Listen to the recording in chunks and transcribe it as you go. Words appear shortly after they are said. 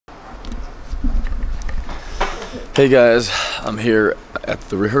Hey guys, I'm here at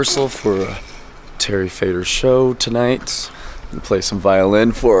the rehearsal for Terry Fator's show tonight. I'm gonna play some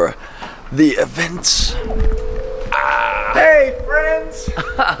violin for the event. Hey friends!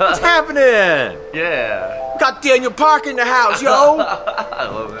 What's happening? Yeah. Got Daniel Park in the house, yo! I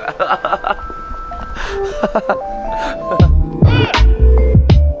love that.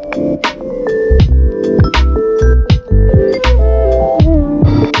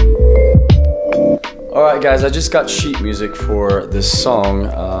 Alright guys, I just got sheet music for this song.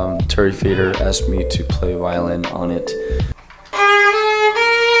 Terry Fator asked me to play violin on it.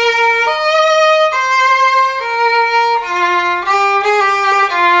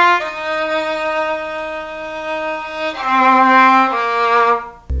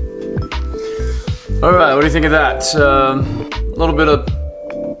 Alright, what do you think of that? A little bit of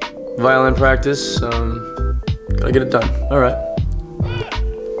violin practice. Gotta get it done. Alright.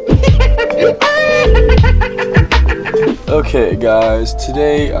 Okay guys,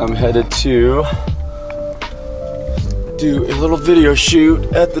 today I'm headed to do a little video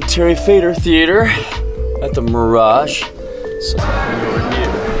shoot at the Terry Fator Theater at the Mirage. So over here.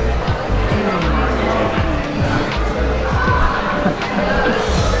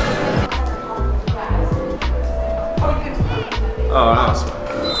 Oh, nice.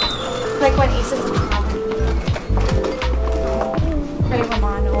 Like when Aces is Ray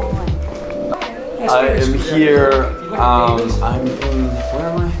Romano and I am here. I'm in. Where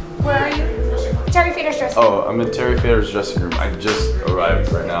am I? where are you? Terry Fator's dressing room. Oh, I'm in Terry Fator's dressing room. I just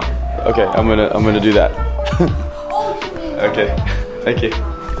arrived right now. Okay, I'm gonna do that. Oh, you mean Okay, thank you.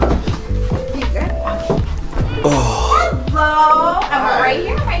 You good? Oh. Hello, I'm right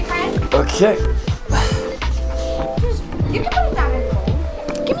here, my friend. Okay. You can put it down in the bowl.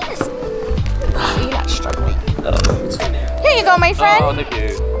 Give me this. You're not struggling. Here you go, my friend. Oh, thank you.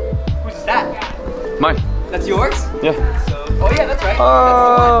 Who's that? Mine. That's yours? Yeah. Oh yeah, that's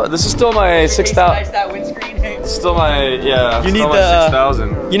right. This is still my 6,000. Nice that windscreen. Still my You need still my the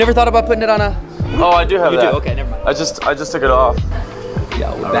 6,000. You never thought about putting it on a? Oh, I do have You that. do. Okay, never mind. I just took it off.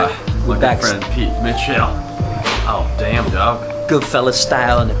 Yeah, we're Alright, We're my back. friend Pete Mitchell. Oh damn, dog. Goodfellas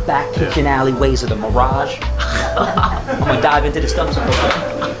style in the back kitchen alleyways of the Mirage. I'm gonna dive into the stumps a little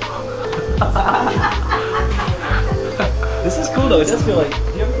bit. This is cool though. It does feel like.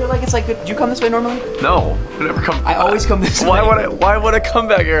 Do you ever feel like it's like good? Do you come this way normally? No, I never come. I always come this way. Why would I come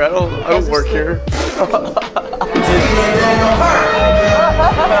back here? I don't work here.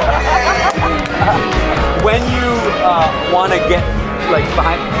 When you want to get like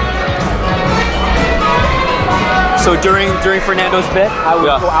behind. So during Fernando's bit, I would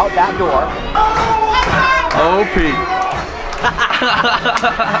go out that door. Oh, Pete.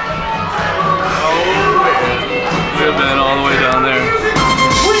 Could have been all the way down there.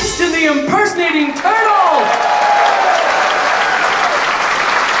 Winston the impersonating turtle!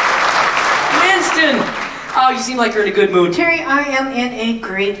 Winston! Oh, you seem like you're in a good mood. Terry, I am in a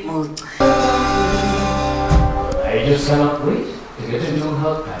great mood. I just cannot wait to get into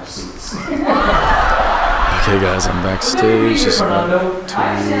her pad suits. Okay, guys, I'm backstage. Just about to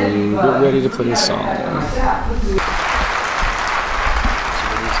get ready to play the song.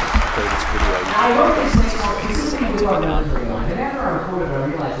 I wrote this next song specifically to our military line, and after I recorded it, I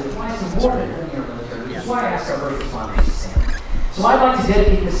realized that why it's important to bring our military, which is why I asked our first responders to sing. So I'd like to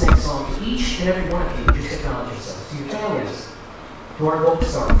dedicate this next song to each and every one of you who just acknowledge yourselves, to your families, to our gold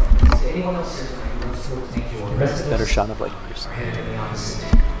star friends, to anyone else here tonight who wants to make you the rest of us Better shot of like. are headed in the opposite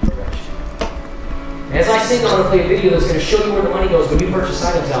direction. And as I sing, I'm going to play a video that's going to show you where the money goes when you purchase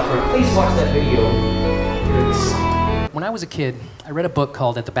items out front. Please watch that video during this song. When I was a kid, I read a book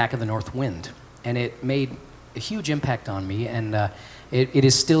called At the Back of the North Wind, and it made a huge impact on me, and it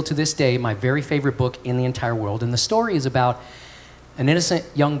is still to this day my very favorite book in the entire world. And the story is about an innocent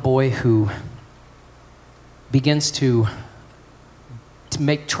young boy who begins to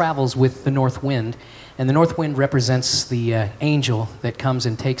make travels with the North Wind, and the North Wind represents the angel that comes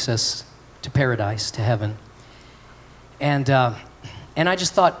and takes us to paradise, to heaven. And I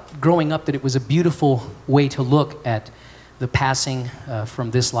just thought growing up that it was a beautiful way to look at the passing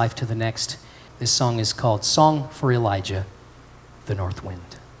from this life to the next. This song is called Song for Elijah, the North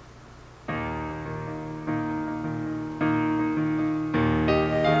Wind.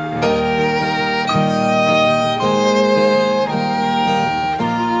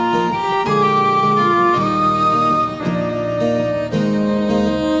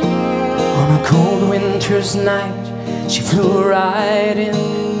 On a cold winter's night, she flew right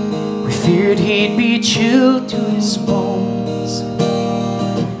in. We feared he'd be chilled to his bones.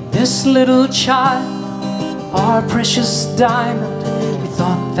 This little child, our precious diamond, we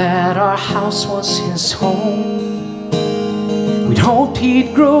thought that our house was his home. hoped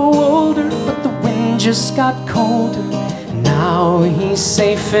he'd grow older, but the wind just got colder, and now he's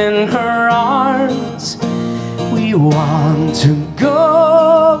safe in her arms. We want to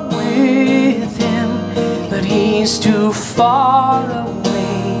go with him, but he's too far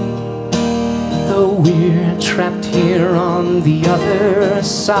away. Though we're trapped here on the other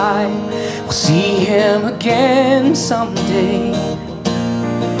side, we'll see him again someday.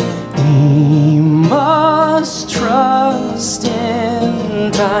 We must trust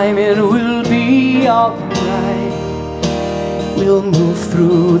in time, it will be alright. We'll move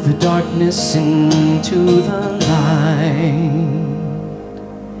through the darkness into the light,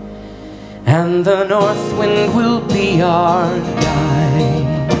 and the north wind will be our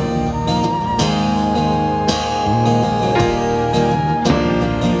guide.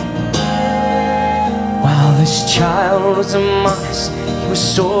 While this child was among us, he was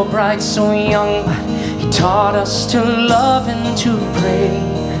so bright, so young, but he taught us to love and to pray.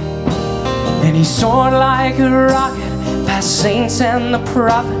 Then he soared like a rocket past saints and the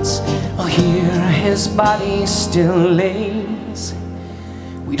prophets, while here his body still lays.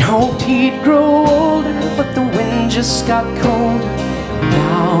 We'd hoped he'd grow older, but the wind just got colder.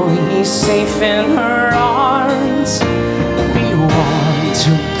 Now he's safe in her arms. We want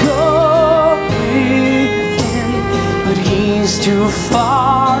to go with him, but he's too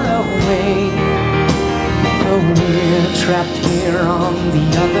far away. Though we're trapped here on the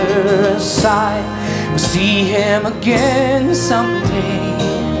other side, we'll see him again someday.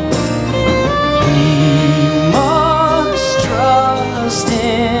 We must trust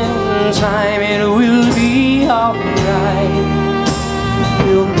in time, it will be alright.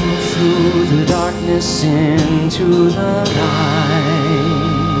 We'll move through the darkness into the night,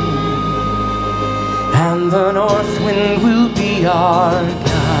 and the north wind will be our guide.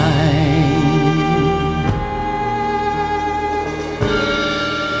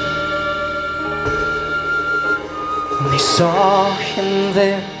 They saw him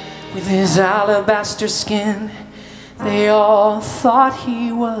there with his alabaster skin. They all thought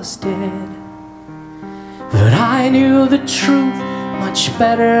he was dead, but I knew the truth much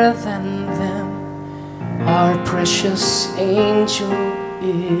better than them. Our precious angel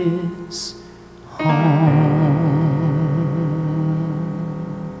is home.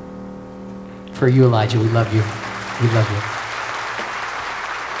 For you, Elijah, we love you. We love you.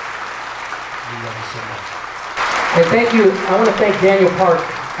 We love you so much. And thank you. I want to thank Daniel Park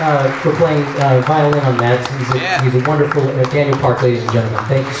for playing violin on that. He's a wonderful Daniel Park, ladies and gentlemen.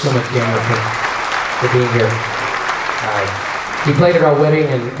 Thank you so much, Daniel, for being here. He played at our wedding,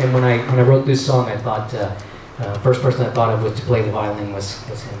 and when I wrote this song, I thought first person I thought of was to play the violin was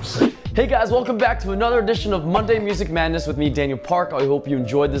him. So. Hey guys, welcome back to another edition of Monday Music Madness with me, Daniel Park. I hope you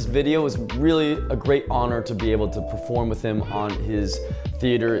enjoyed this video. It was really a great honor to be able to perform with him on his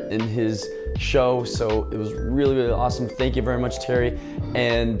theater in his show. So it was really, really awesome. Thank you very much, Terry.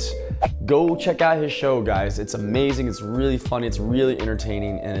 And go check out his show, guys. It's amazing. It's really funny. It's really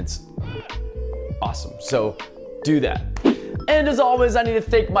entertaining, and it's awesome. So do that. And as always, I need to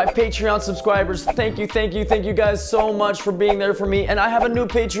thank my Patreon subscribers. Thank you guys so much for being there for me. And I have a new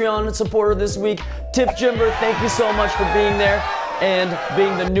Patreon supporter this week, Tiff Jimber. Thank you so much for being there and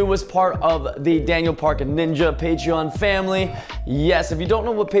being the newest part of the Daniel Park Ninja Patreon family. Yes, if you don't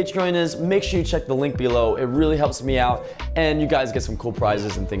know what Patreon is, make sure you check the link below. It really helps me out, and you guys get some cool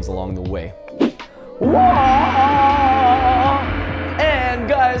prizes and things along the way. And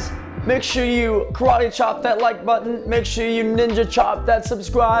guys, make sure you karate chop that like button. Make sure you ninja chop that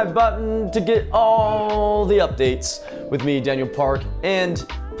subscribe button to get all the updates with me, Daniel Park. And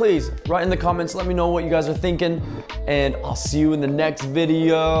please, write in the comments, let me know what you guys are thinking. And I'll see you in the next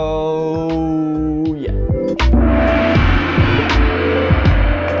video. Yeah.